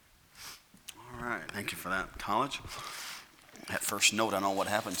Thank you for that. College? That first note, I don't know what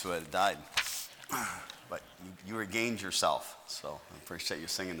happened to it. It died. But you regained yourself, so I appreciate you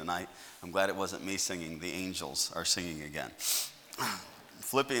singing tonight. I'm glad it wasn't me singing. The angels are singing again.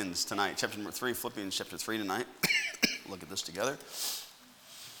 Philippians tonight, chapter number 3, Philippians chapter 3 tonight. Look at this together.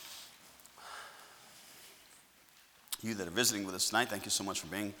 You that are visiting with us tonight, thank you so much for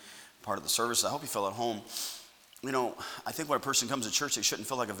being part of the service. I hope you feel at home. You know, I think when a person comes to church, they shouldn't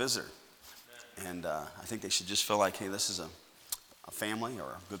feel like a visitor. And I think they should just feel like, hey, this is a family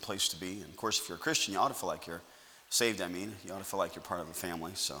or a good place to be. And of course, if you're a Christian, you ought to feel like you're saved. You ought to feel like you're part of a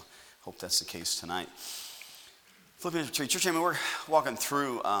family. So hope that's the case tonight. Philippians 3, church, we're walking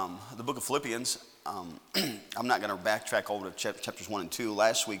through the book of Philippians. I'm not going to backtrack over to chapters 1 and 2.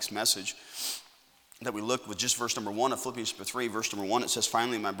 Last week's message that we looked with just verse number 1 of Philippians chapter 3, verse number 1, it says,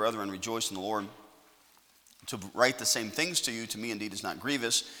 finally, my brethren, rejoice in the Lord. To write the same things to you, to me indeed is not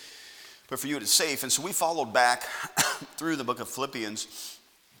grievous, but for you it is safe. And so we followed back through the book of Philippians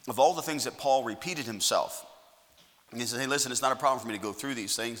of all the things that Paul repeated himself. And he said, hey, listen, it's not a problem for me to go through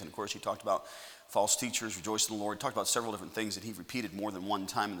these things. And of course, he talked about false teachers, rejoice in the Lord. He talked about several different things that he repeated more than one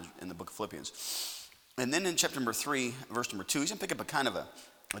time in the book of Philippians. And then in chapter number 3, verse number 2, he's going to pick up a kind of a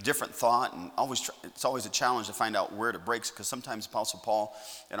different thought, and it's always a challenge to find out where it breaks, because sometimes Apostle Paul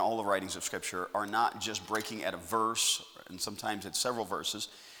and all the writings of Scripture are not just breaking at a verse, and sometimes it's several verses.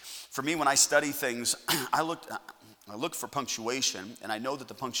 For me, when I study things, I look for punctuation, and I know that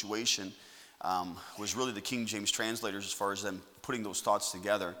the punctuation was really the King James translators as far as them putting those thoughts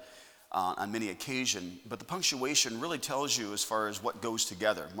together on many occasions. But the punctuation really tells you as far as what goes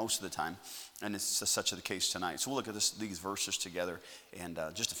together most of the time, and it's such the case tonight. So we'll look at these verses together, and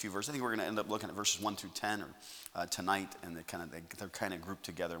just a few verses. I think we're going to end up looking at verses 1 through 10 tonight, and they're kind of grouped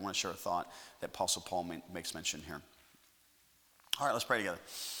together. I want to share a thought that Apostle Paul makes mention here. All right, let's pray together.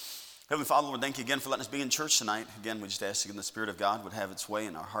 Heavenly Father, Lord, thank you again for letting us be in church tonight. Again, we just ask again the Spirit of God would have its way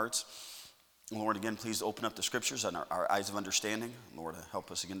in our hearts. Lord, again, please open up the Scriptures and our eyes of understanding. Lord,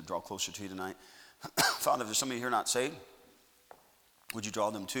 help us again to draw closer to you tonight. Father, if there's somebody here not saved, would you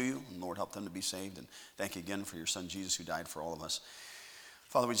draw them to you? And Lord, help them to be saved. And thank you again for your Son, Jesus, who died for all of us.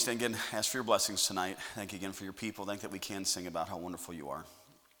 Father, we just again ask for your blessings tonight. Thank you again for your people. Thank that we can sing about how wonderful you are.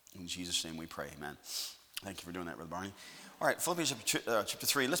 In Jesus' name we pray, amen. Thank you for doing that, Brother Barney. All right, Philippians chapter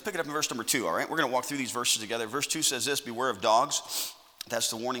 3. Let's pick it up in verse number 2, all right? We're going to walk through these verses together. Verse 2 says this, beware of dogs.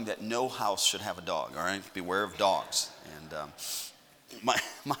 That's the warning that no house should have a dog, all right? Beware of dogs. And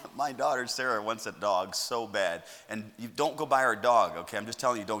my daughter, Sarah, wants a dog so bad. And you don't go buy her a dog, okay? I'm just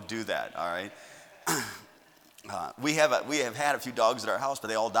telling you, don't do that, all right? We have had a few dogs at our house, but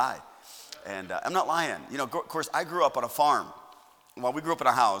they all died. And I'm not lying. You know, of course, I grew up on a farm. While we grew up in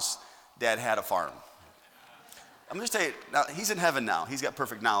a house, Dad had a farm. I'm going to tell you, now he's in heaven now. He's got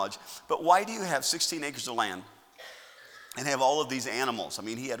perfect knowledge. But why do you have 16 acres of land and have all of these animals? I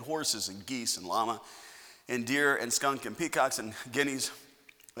mean, he had horses and geese and llama and deer and skunk and peacocks and guineas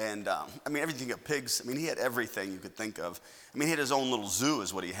and, everything, pigs. I mean, he had everything you could think of. I mean, he had his own little zoo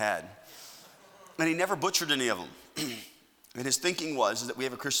is what he had. And he never butchered any of them. And his thinking was that we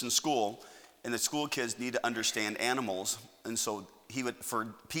have a Christian school and the school kids need to understand animals. And so he would,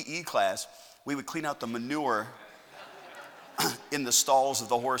 for PE class, we would clean out the manure in the stalls of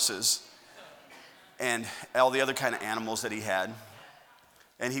the horses and all the other kind of animals that he had.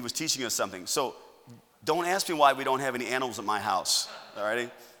 And he was teaching us something. So don't ask me why we don't have any animals at my house, all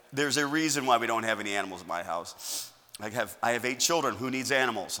righty? There's a reason why we don't have any animals at my house. I have 8 children. Who needs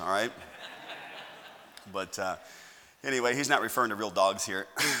animals, all right? But anyway, he's not referring to real dogs here.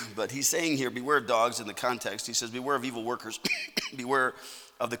 But he's saying here, beware of dogs in the context. He says, beware of evil workers. Beware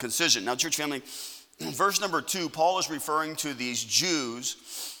of the concision. Now, church family, verse number 2, Paul is referring to these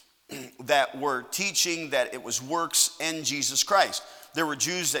Jews that were teaching that it was works in Jesus Christ. There were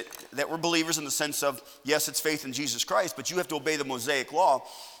Jews that were believers in the sense of, yes, it's faith in Jesus Christ, but you have to obey the Mosaic law.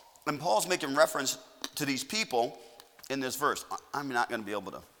 And Paul's making reference to these people in this verse. I'm not going to be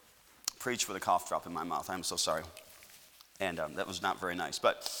able to preach with a cough drop in my mouth. I'm so sorry. And that was not very nice.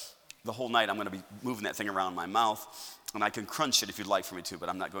 But the whole night I'm going to be moving that thing around in my mouth. And I can crunch it if you'd like for me to, but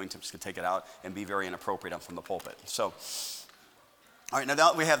I'm not going to. I'm just going to take it out and be very inappropriate from the pulpit. So, all right, now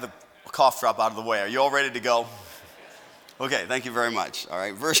that we have the cough drop out of the way, are you all ready to go? Okay, thank you very much. All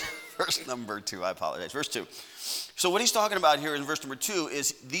right, verse number 2, I apologize. Verse 2. So what he's talking about here in verse number 2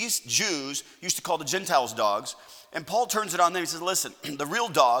 is these Jews used to call the Gentiles dogs, and Paul turns it on them. He says, listen, the real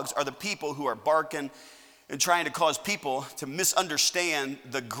dogs are the people who are barking and trying to cause people to misunderstand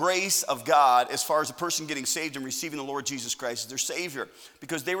the grace of God as far as a person getting saved and receiving the Lord Jesus Christ as their Savior.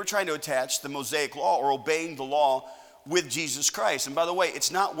 Because they were trying to attach the Mosaic law or obeying the law with Jesus Christ. And by the way,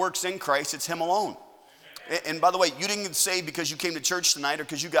 it's not works in Christ, it's him alone. And by the way, you didn't get saved because you came to church tonight or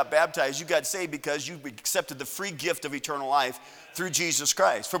because you got baptized. You got saved because you accepted the free gift of eternal life through Jesus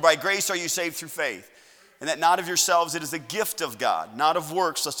Christ. For by grace are you saved through faith. And that not of yourselves, it is a gift of God, not of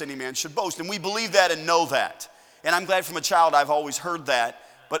works, lest any man should boast. And we believe that and know that. And I'm glad from a child I've always heard that.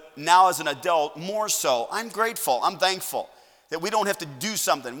 But now as an adult, more so. I'm grateful, I'm thankful that we don't have to do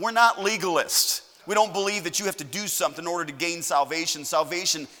something. We're not legalists. We don't believe that you have to do something in order to gain salvation.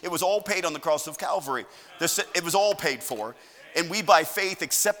 Salvation, it was all paid on the cross of Calvary. It was all paid for. And we by faith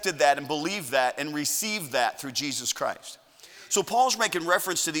accepted that and believed that and received that through Jesus Christ. So Paul's making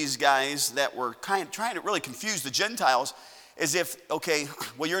reference to these guys that were kind of trying to really confuse the Gentiles as if, okay,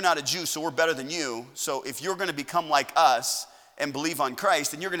 well, you're not a Jew, so we're better than you. So if you're going to become like us and believe on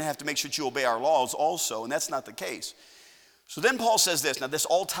Christ, then you're going to have to make sure that you obey our laws also. And that's not the case. So then Paul says this. Now this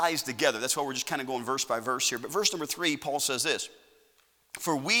all ties together. That's why we're just kind of going verse by verse here. But verse number 3, Paul says this.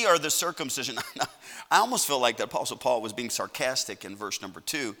 For we are the circumcision. I almost feel like the Apostle Paul was being sarcastic in verse number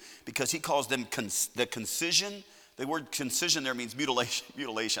 2 because he calls them the concision. The word concision there means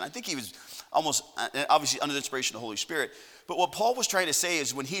mutilation. I think he was almost, obviously under the inspiration of the Holy Spirit. But what Paul was trying to say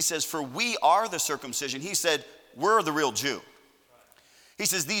is when he says, for we are the circumcision, he said, we're the real Jew. He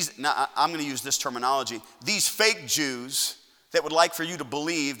says now I'm going to use this terminology, these fake Jews that would like for you to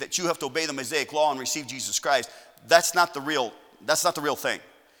believe that you have to obey the Mosaic law and receive Jesus Christ, that's not the real thing.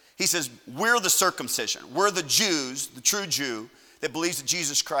 He says, we're the circumcision. We're the Jews, the true Jew, that believes that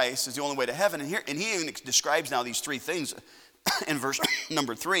Jesus Christ is the only way to heaven. And he even describes now these three things in verse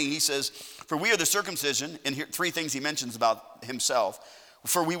number 3. He says, for we are the circumcision, and here 3 things he mentions about himself.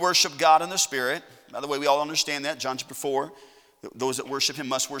 For we worship God in the Spirit. By the way, we all understand that, John chapter 4. Those that worship him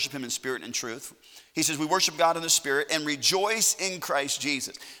must worship him in spirit and truth. He says, we worship God in the Spirit and rejoice in Christ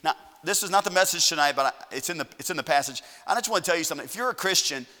Jesus. Now, this is not the message tonight, but it's in the passage. I just want to tell you something. If you're a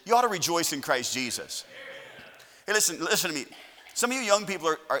Christian, you ought to rejoice in Christ Jesus. Hey, listen to me. Some of you young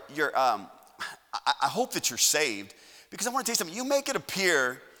people I hope that you're saved, because I want to tell you something. You make it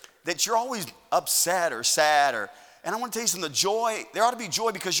appear that you're always upset or sad, and I want to tell you something. There ought to be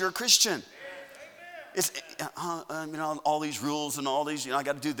joy because you're a Christian. It's, all these rules and all these, I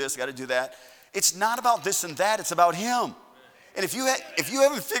got to do this, I got to do that. It's not about this and that, it's about him. And if you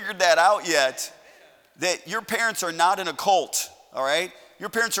haven't figured that out yet, that your parents are not in a cult, all right? Your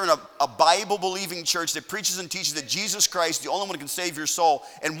parents are in a Bible-believing church that preaches and teaches that Jesus Christ is the only one who can save your soul.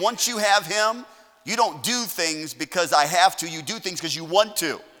 And once you have him, you don't do things because I have to, you do things because you want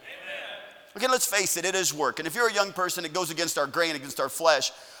to. Okay, let's face it, it is work. And if you're a young person, it goes against our grain, against our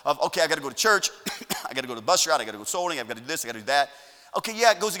flesh of, okay, I got to go to church, I got to go to the bus route, I got to go soul winning, I've got to do this, I got to do that. Okay,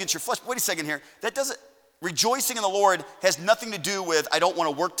 yeah, it goes against your flesh. But wait a second here. Rejoicing in the Lord has nothing to do with, I don't want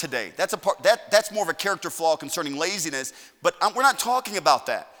to work today. That's more of a character flaw concerning laziness, but we're not talking about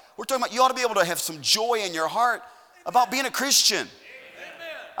that. We're talking about you ought to be able to have some joy in your heart about being a Christian.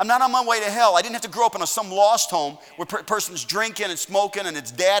 I'm not on my way to hell. I didn't have to grow up in some lost home where a person's drinking and smoking and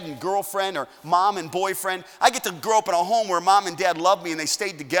it's dad and girlfriend or mom and boyfriend. I get to grow up in a home where mom and dad love me and they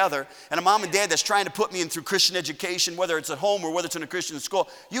stayed together, and a mom and dad that's trying to put me in through Christian education, whether it's at home or whether it's in a Christian school.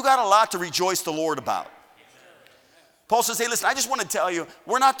 You got a lot to rejoice the Lord about. Paul says, hey, listen, I just want to tell you,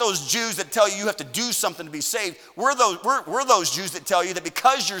 we're not those Jews that tell you have to do something to be saved. We're those Jews that tell you that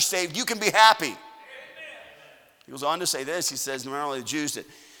because you're saved, you can be happy. He goes on to say this. He says, not only the Jews that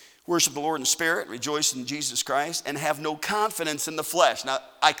worship the Lord in spirit, rejoice in Jesus Christ, and have no confidence in the flesh. Now,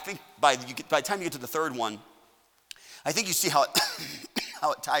 I think by the time you get to the third one, I think you see how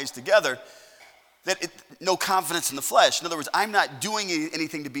it ties together. No confidence in the flesh. In other words, I'm not doing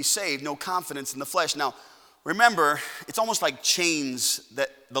anything to be saved. No confidence in the flesh. Now, remember, it's almost like chains that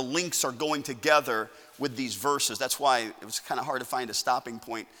the links are going together with these verses. That's why it was kind of hard to find a stopping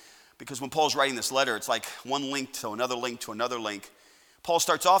point, because when Paul's writing this letter, it's like one link to another link to another link. Paul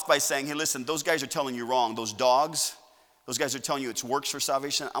starts off by saying, hey, listen, those guys are telling you wrong. Those dogs, those guys are telling you it's works for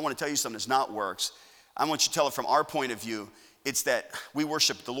salvation. I want to tell you something, it's not works. I want you to tell it from our point of view. It's that we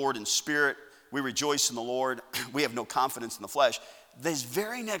worship the Lord in spirit. We rejoice in the Lord. We have no confidence in the flesh. This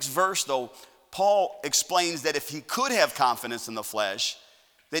very next verse, though, Paul explains that if he could have confidence in the flesh,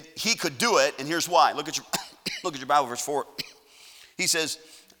 that he could do it, and here's why. Look at your Bible, verse 4. He says,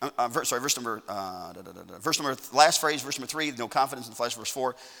 verse number, last phrase, verse number 3, no confidence in the flesh, verse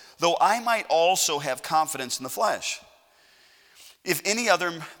 4. Though I might also have confidence in the flesh. If any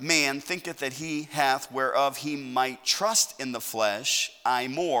other man thinketh that he hath whereof he might trust in the flesh, I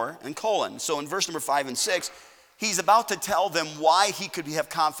more, and colon. So in verse number 5 and 6, he's about to tell them why he could have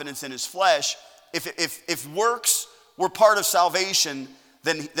confidence in his flesh. If works were part of salvation,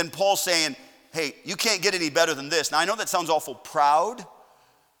 then Paul's saying, hey, you can't get any better than this. Now, I know that sounds awful proud,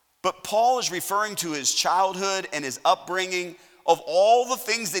 but Paul is referring to his childhood and his upbringing. Of all the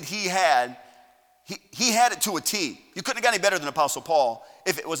things that he had it to a T. You couldn't have got any better than Apostle Paul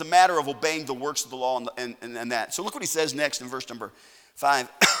if it was a matter of obeying the works of the law and that. So look what he says next in verse number 5.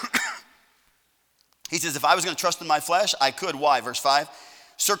 He says, if I was going to trust in my flesh, I could. Why? Verse 5,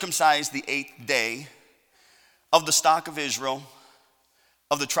 circumcised the 8th day, of the stock of Israel,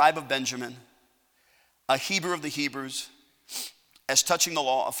 of the tribe of Benjamin, a Hebrew of the Hebrews, as touching the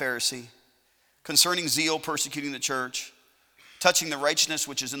law, a Pharisee, concerning zeal, persecuting the church, touching the righteousness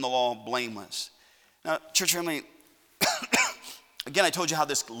which is in the law, blameless. Now, church family, again, I told you how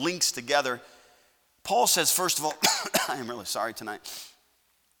this links together. Paul says, first of all, I am really sorry tonight.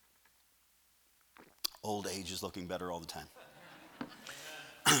 Old age is looking better all the time.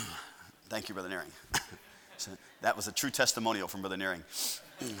 Thank you, Brother Nearing. So that was a true testimonial from Brother Nearing.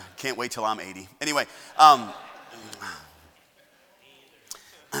 Can't wait till I'm 80. Anyway,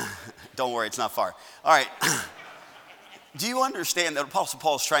 don't worry, it's not far. All right. Do you understand that Apostle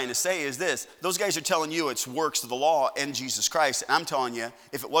Paul is trying to say is this? Those guys are telling you it's works of the law and Jesus Christ. And I'm telling you,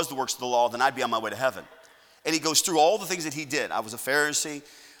 if it was the works of the law, then I'd be on my way to heaven. And he goes through all the things that he did. I was a Pharisee.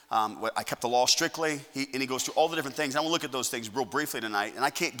 I kept the law strictly. And he goes through all the different things. I'm going to look at those things real briefly tonight. And I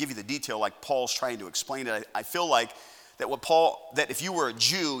can't give you the detail like Paul's trying to explain it. I feel like that if you were a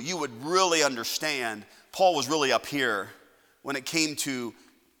Jew, you would really understand Paul was really up here when it came to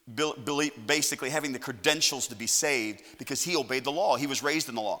basically having the credentials to be saved because he obeyed the law. He was raised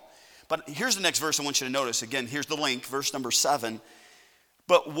in the law. But here's the next verse I want you to notice. Again, here's the link, verse number 7.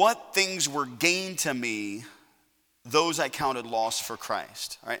 But what things were gained to me, those I counted loss for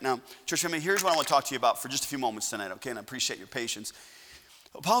Christ. All right, now, church family, here's what I want to talk to you about for just a few moments tonight, okay? And I appreciate your patience.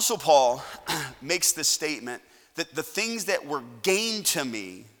 Apostle Paul makes this statement that the things that were gained to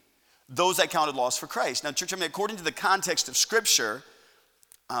me, those I counted loss for Christ. Now, church family, according to the context of Scripture,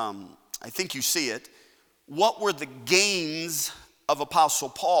 I think you see it. What were the gains of Apostle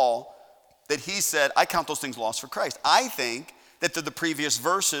Paul that he said, I count those things lost for Christ? I think that they're the previous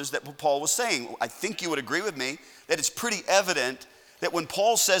verses that Paul was saying. I think you would agree with me that it's pretty evident that when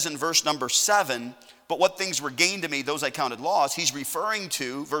Paul says in verse number 7, but what things were gained to me, those I counted lost, he's referring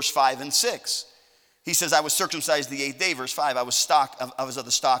to verse 5 and 6. He says, I was circumcised the 8th day, verse 5. I was of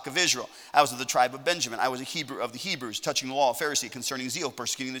the stock of Israel. I was of the tribe of Benjamin. I was a Hebrew of the Hebrews, touching the law, a Pharisee, concerning zeal,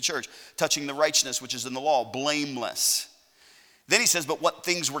 persecuting the church, touching the righteousness which is in the law, blameless. Then he says, but what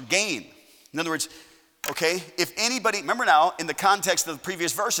things were gained? In other words, okay, if anybody, remember now, in the context of the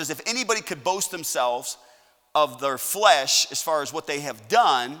previous verses, if anybody could boast themselves of their flesh as far as what they have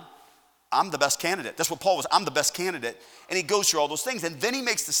done, I'm the best candidate. That's what Paul was, I'm the best candidate. And he goes through all those things. And then he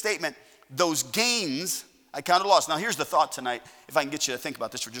makes the statement, those gains, I counted loss. Now here's the thought tonight, if I can get you to think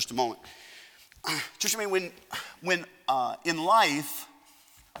about this for just a moment. Just I mean, when in life,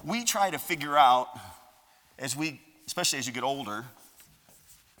 we try to figure out, especially as you get older,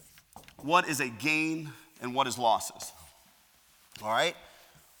 what is a gain and what is losses. All right?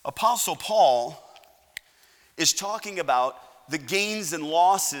 Apostle Paul is talking about the gains and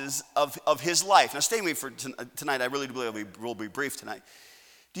losses of his life. Now stay with me for tonight. I really do believe we'll be brief tonight.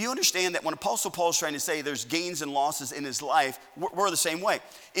 Do you understand that when Apostle Paul is trying to say there's gains and losses in his life, we're the same way.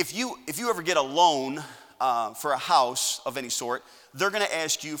 If you ever get a loan for a house of any sort, they're going to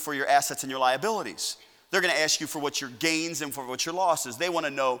ask you for your assets and your liabilities. They're going to ask you for what your gains and for what your losses. They want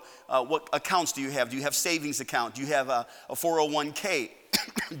to know what accounts do you have? Do you have savings account? Do you have a 401k?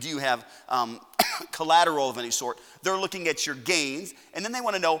 Do you have collateral of any sort? They're looking at your gains, and then they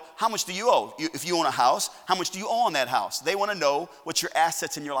want to know how much do you owe? If you own a house, how much do you owe on that house? They want to know what your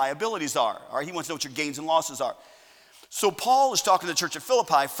assets and your liabilities are. All right? He wants to know what your gains and losses are. So Paul is talking to the church of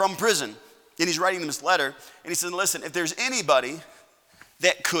Philippi from prison, and he's writing them this letter, and he says, listen, if there's anybody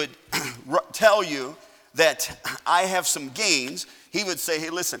that could tell you that I have some gains, he would say, hey,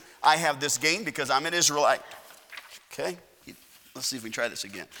 listen, I have this gain because I'm an Israelite. Okay? Let's see if we can try this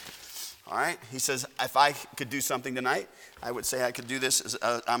again. All right? He says, if I could do something tonight, I would say I could do this.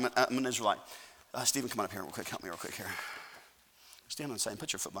 I'm an Israelite. Stephen, come on up here real quick. Help me real quick here. Stand on the side and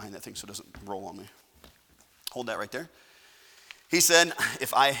put your foot behind that thing so it doesn't roll on me. Hold that right there. He said,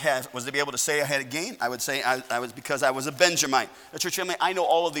 if I was to be able to say I had a gain, I would say I was because I was a Benjamite. Now, church family, I know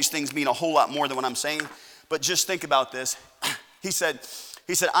all of these things mean a whole lot more than what I'm saying, but just think about this. He said,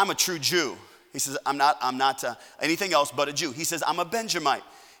 I'm a true Jew. He says, I'm not anything else but a Jew. He says, I'm a Benjamite.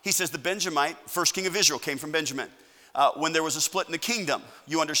 He says the Benjamite, first king of Israel, came from Benjamin. When there was a split in the kingdom,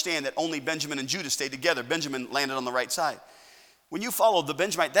 you understand that only Benjamin and Judah stayed together. Benjamin landed on the right side. When you followed the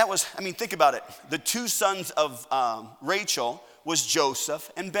Benjamite, think about it. The two sons of Rachel was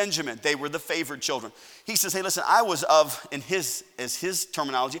Joseph and Benjamin. They were the favored children. He says, hey, listen, I was of, as his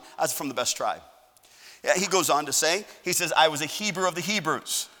terminology, I was from the best tribe. Yeah, he goes on to say, he says, I was a Hebrew of the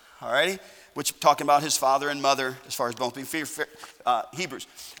Hebrews, all righty? Which talking about his father and mother as far as both being Hebrews.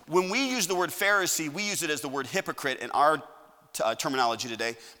 When we use the word Pharisee, we use it as the word hypocrite in our terminology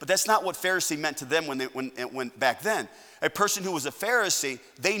today, but that's not what Pharisee meant to them when back then. A person who was a Pharisee,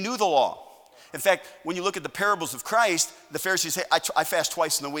 they knew the law. In fact, when you look at the parables of Christ, the Pharisees say, I fast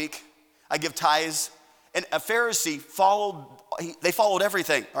twice in the week, I give tithes, and a Pharisee followed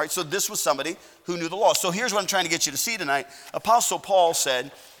everything. All right, so this was somebody who knew the law. So here's what I'm trying to get you to see tonight. Apostle Paul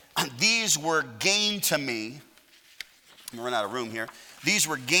said, these were gain to me. I'm gonna run out of room here. These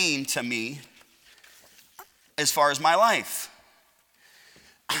were gain to me as far as my life.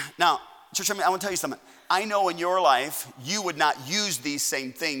 Now, church, I want to tell you something. I know in your life, you would not use these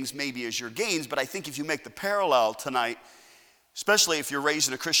same things maybe as your gains, but I think if you make the parallel tonight, especially if you're raised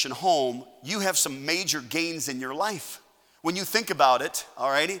in a Christian home, you have some major gains in your life. When you think about it, all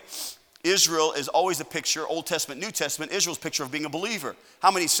righty, Israel is always a picture, Old Testament, New Testament, Israel's a picture of being a believer. How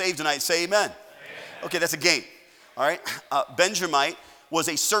many saved tonight say amen? Amen. Okay, that's a gain, all right? Benjamite was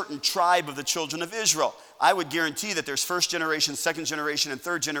a certain tribe of the children of Israel. I would guarantee that there's first generation, second generation, and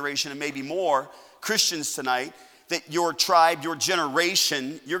third generation, and maybe more Christians tonight, that your tribe, your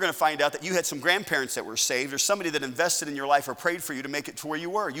generation, you're going to find out that you had some grandparents that were saved or somebody that invested in your life or prayed for you to make it to where you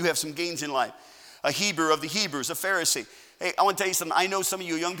were. You have some gains in life. A Hebrew of the Hebrews, a Pharisee. Hey, I want to tell you something. I know some of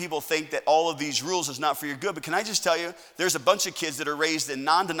you young people think that all of these rules is not for your good, but can I just tell you, there's a bunch of kids that are raised in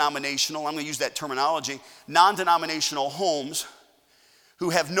non-denominational, I'm going to use that terminology, non-denominational homes who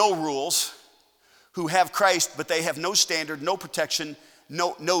have no rules, who have Christ, but they have no standard, no protection,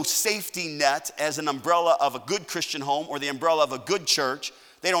 no safety net as an umbrella of a good Christian home or the umbrella of a good church.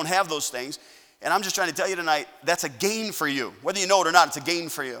 They don't have those things. And I'm just trying to tell you tonight, that's a gain for you. Whether you know it or not, it's a gain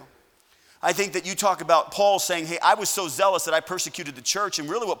for you. I think that you talk about Paul saying, hey, I was so zealous that I persecuted the church. And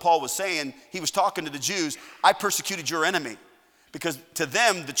really what Paul was saying, he was talking to the Jews, I persecuted your enemy. Because to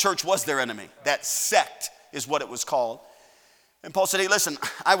them, the church was their enemy. That sect is what it was called. And Paul said, hey, listen,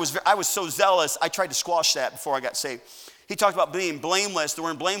 I was so zealous, I tried to squash that before I got saved. He talked about being blameless. The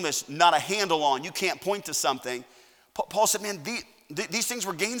word blameless, not a handle on. You can't point to something. Paul said, man, these things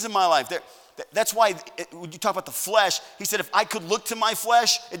were gains in my life. That's why when you talk about the flesh, he said, if I could look to my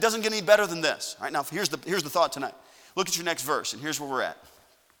flesh, it doesn't get any better than this. All right, now here's the thought tonight. Look at your next verse, and here's where we're at.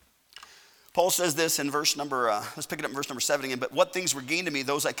 Paul says this in verse number, let's pick it up in verse number 7 again. But what things were gained to me,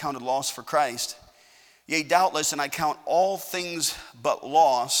 those I counted loss for Christ. Yea, doubtless, and I count all things but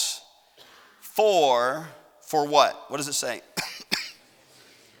loss for what? What does it say?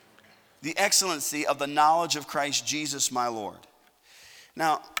 The excellency of the knowledge of Christ Jesus my Lord.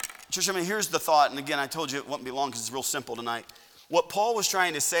 Now, church, here's the thought, and again, I told you it won't be long because it's real simple tonight. What Paul was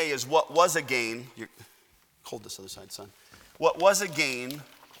trying to say is what was a gain, hold this other side, son. What was a gain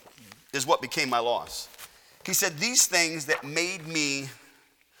is what became my loss. He said, these things that made me,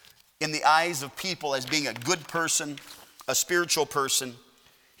 in the eyes of people, as being a good person, a spiritual person,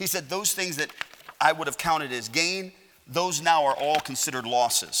 he said, those things that I would have counted as gain, those now are all considered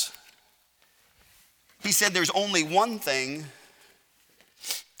losses. He said, there's only one thing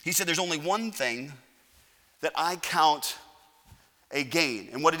that I count a gain.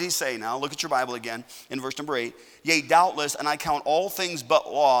 And what did he say now? Look at your Bible again in verse number 8. Yea, doubtless, and I count all things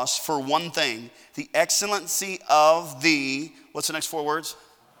but loss for one thing, the excellency of the, what's the next 4 words?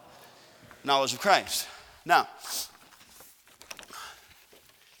 Knowledge of Christ. Now,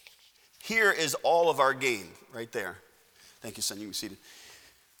 here is all of our gain right there. Thank you, son. You can be seated.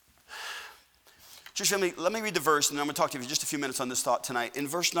 Church family, let me read the verse, and then I'm going to talk to you for just a few minutes on this thought tonight. In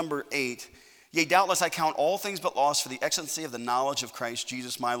verse number 8, yea, doubtless I count all things but loss for the excellency of the knowledge of Christ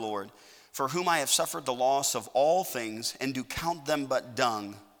Jesus my Lord, for whom I have suffered the loss of all things, and do count them but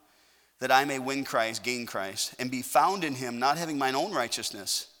dung, that I may win Christ, gain Christ, and be found in him, not having mine own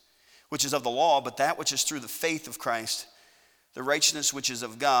righteousness, which is of the law, but that which is through the faith of Christ, the righteousness which is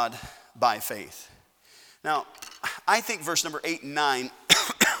of God by faith. Now, I think verse number 8 and 9,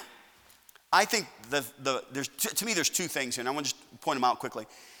 I think to me there's 2 things here, and I want to just point them out quickly.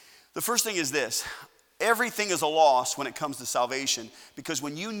 The first thing is this. Everything is a loss when it comes to salvation, because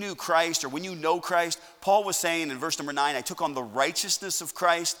when you knew Christ, or when you know Christ, Paul was saying in verse number 9, I took on the righteousness of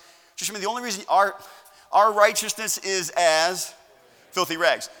Christ. Just remember, the only reason our righteousness is as filthy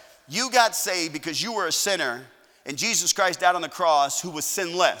rags. You got saved because you were a sinner, and Jesus Christ died on the cross who was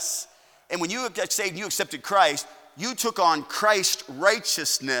sinless. And when you got saved and you accepted Christ, you took on Christ's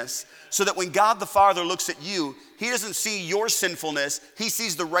righteousness, so that when God the Father looks at you, he doesn't see your sinfulness, he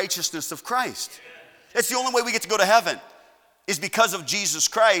sees the righteousness of Christ. It's the only way we get to go to heaven. is because of Jesus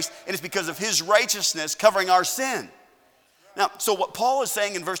Christ, and it's because of his righteousness covering our sin. Now, so what Paul is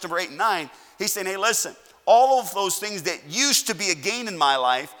saying in verse number 8 and 9, he's saying, hey, listen, all of those things that used to be a gain in my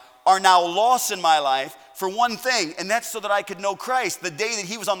life are now loss in my life for one thing, and that's so that I could know Christ. The day that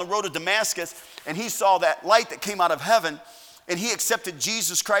he was on the road to Damascus and he saw that light that came out of heaven and he accepted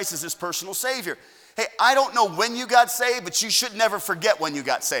Jesus Christ as his personal Savior. Hey, I don't know when you got saved, but you should never forget when you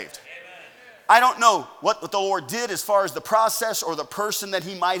got saved. I don't know what the Lord did as far as the process or the person that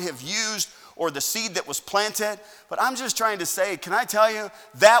he might have used or the seed that was planted, but I'm just trying to say, can I tell you,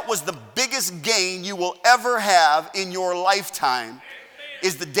 that was the biggest gain you will ever have in your lifetime,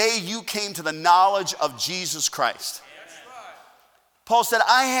 is the day you came to the knowledge of Jesus Christ. Paul said,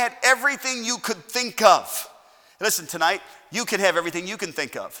 I had everything you could think of. Listen, tonight, you can have everything you can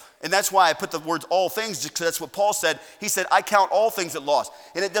think of. And that's why I put the words all things, because that's what Paul said. He said, I count all things as loss.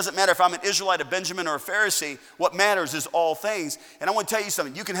 And it doesn't matter if I'm an Israelite, a Benjamin, or a Pharisee. What matters is all things. And I want to tell you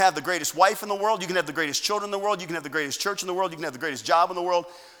something. You can have the greatest wife in the world. You can have the greatest children in the world. You can have the greatest church in the world. You can have the greatest job in the world.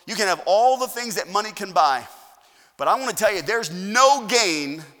 You can have all the things that money can buy. But I want to tell you, there's no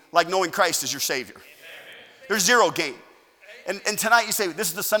gain like knowing Christ as your Savior. There's zero gain. And tonight you say, this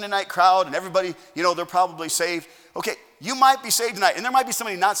is the Sunday night crowd, and everybody, they're probably saved. Okay, you might be saved tonight, and there might be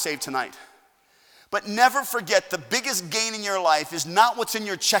somebody not saved tonight. But never forget, the biggest gain in your life is not what's in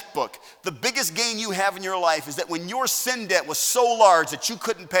your checkbook. The biggest gain you have in your life is that when your sin debt was so large that you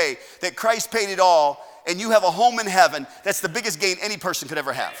couldn't pay, that Christ paid it all, and you have a home in heaven, that's the biggest gain any person could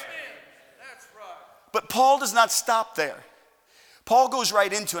ever have. That's right. But Paul does not stop there. Paul goes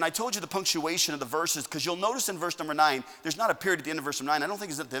right into, and I told you the punctuation of the verses, because you'll notice in verse number 9, there's not a period at the end of verse number 9. I don't think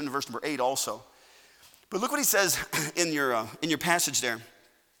it's at the end of verse number 8 also. But look what he says in your passage there.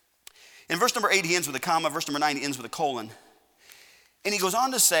 In verse number 8, he ends with a comma. Verse number 9, he ends with a colon. And he goes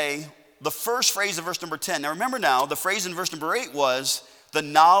on to say the first phrase of verse number 10. Now remember now, the phrase in verse number 8 was, the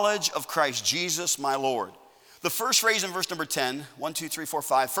knowledge of Christ Jesus my Lord. The first phrase in verse number 10, 1, 2, 3, 4,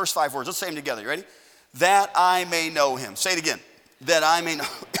 5, first 5 words. Let's say them together. You ready? That I may know him. Say it again. That I may know.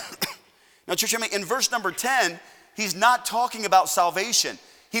 Now, church, in verse number 10, he's not talking about salvation.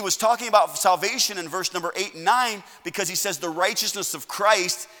 He was talking about salvation in verse number 8 and 9 because he says the righteousness of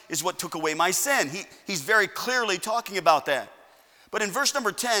Christ is what took away my sin. He's very clearly talking about that. But in verse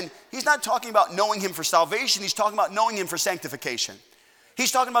number 10, he's not talking about knowing him for salvation. He's talking about knowing him for sanctification.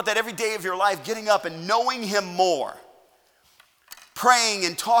 He's talking about that every day of your life, getting up and knowing him more. Praying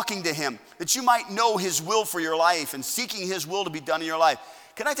and talking to him, that you might know his will for your life and seeking his will to be done in your life.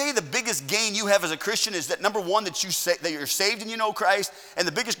 Can I tell you the biggest gain you have as a Christian is that number one, that you're saved and you know Christ, and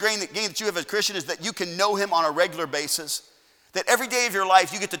the biggest gain that you have as a Christian is that you can know him on a regular basis. That every day of your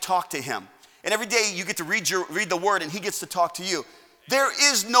life you get to talk to him, and every day you get to read the word and he gets to talk to you. There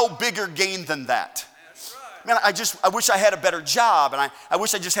is no bigger gain than that. Man, I wish I had a better job, and I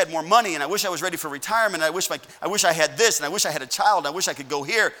wish I just had more money, and I wish I was ready for retirement, and I wish I had this, and I wish I had a child, and I wish I could go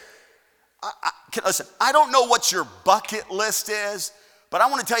here. Listen, I don't know what your bucket list is, but I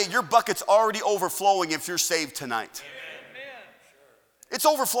want to tell you, your bucket's already overflowing if you're saved tonight. Amen. It's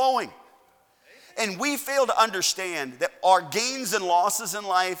overflowing. And we fail to understand that our gains and losses in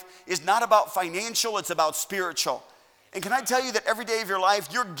life is not about financial, it's about spiritual. And can I tell you that every day of your life,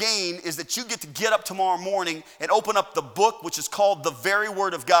 your gain is that you get to get up tomorrow morning and open up the book, which is called the very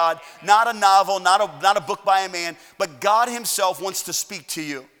Word of God. Not a novel, not a book by a man, but God himself wants to speak to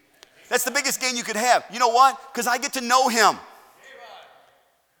you. That's the biggest gain you could have. You know what? Because I get to know him.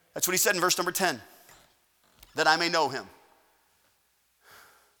 That's what he said in verse number 10. That I may know him.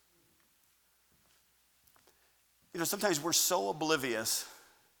 Sometimes we're so oblivious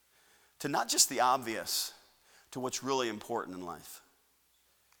to not just the obvious, to what's really important in life.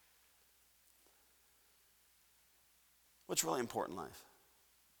 What's really important in life?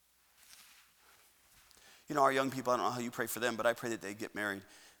 Our young people, I don't know how you pray for them, but I pray that they get married.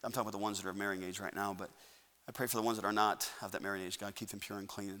 I'm talking about the ones that are of marrying age right now, but I pray for the ones that are not of that marrying age. God, keep them pure and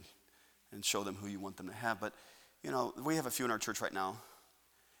clean and show them who you want them to have. But, we have a few in our church right now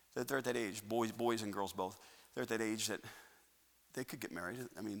that they're at that age, boys and girls both. They're at that age that they could get married.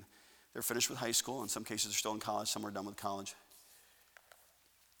 I mean, they're finished with high school. In some cases, they're still in college. Some are done with college.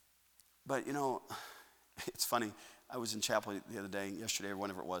 But, it's funny. I was in chapel the other day, yesterday, or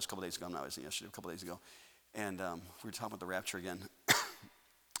whenever it was, a couple days ago. No, it wasn't yesterday, a couple days ago. And we were talking about the rapture again.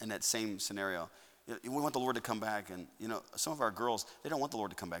 In that same scenario. We want the Lord to come back. And, some of our girls, they don't want the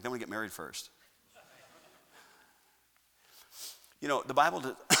Lord to come back. They want to get married first. The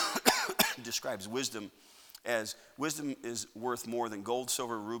Bible describes wisdom as wisdom is worth more than gold,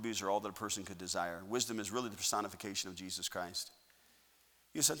 silver, rubies, or all that a person could desire. Wisdom is really the personification of Jesus Christ.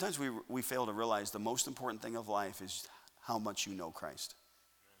 Sometimes we fail to realize the most important thing of life is how much you know Christ.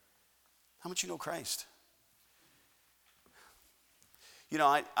 How much you know Christ. You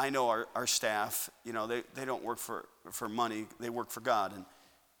know, I know our staff, you know, they don't work for money. They work for God.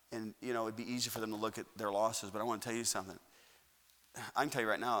 And, you know, it'd be easy for them to look at their losses. But I want to tell you something. I can tell you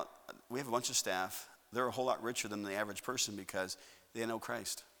right now, we have a bunch of staff. They're a whole lot richer than the average person because they know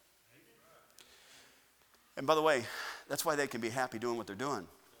Christ. And by the way, that's why they can be happy doing what they're doing.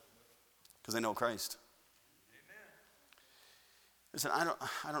 Because they know Christ. Listen, I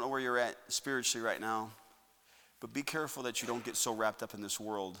don't know where you're at spiritually right now. But be careful that you don't get so wrapped up in this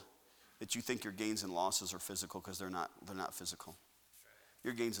world that you think your gains and losses are physical, because they're not physical.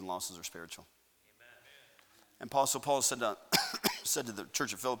 Your gains and losses are spiritual. And Apostle Paul said to the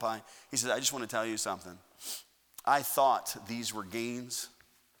church of Philippi, he said, I just want to tell you something. I thought these were gains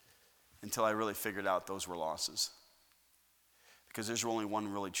until I really figured out those were losses. Because there's only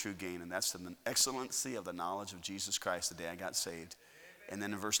one really true gain, and that's the excellency of the knowledge of Jesus Christ the day I got saved. And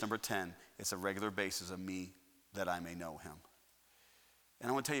then in verse number 10, it's a regular basis of me that I may know him. And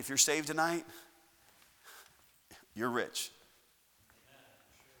I want to tell you, if you're saved tonight, you're rich.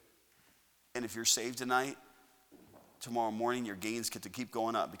 And if you're saved tonight, tomorrow morning your gains get to keep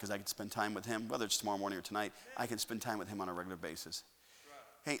going up, because I can spend time with him, whether it's tomorrow morning or tonight. I can spend time with him on a regular basis.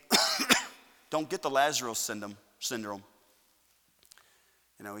 Hey, don't get the Lazarus syndrome.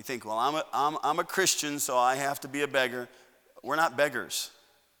 You know, we think, well, I'm a Christian, so I have to be a beggar. We're not beggars.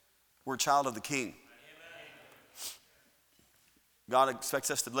 We're a child of the King. God expects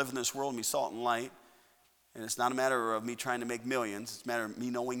us to live in this world and be salt and light. And it's not a matter of me trying to make millions. It's a matter of me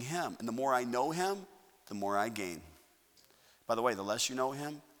knowing him. And the more I know him, the more I gain. By the way, the less you know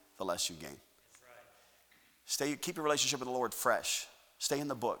him, the less you gain. Keep your relationship with the Lord fresh. Stay in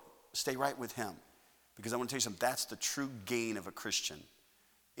the book. Stay right with him. Because I want to tell you something. That's the true gain of a Christian.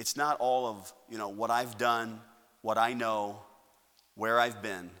 It's not all of, you know, what I've done, what I know, where I've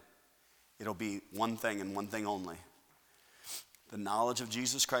been. It'll be one thing and one thing only. The knowledge of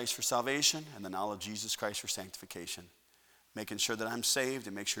Jesus Christ for salvation and the knowledge of Jesus Christ for sanctification. Making sure that I'm saved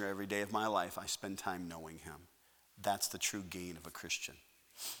and make sure every day of my life I spend time knowing him. That's the true gain of a Christian.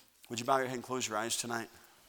 Would you bow your head and close your eyes tonight?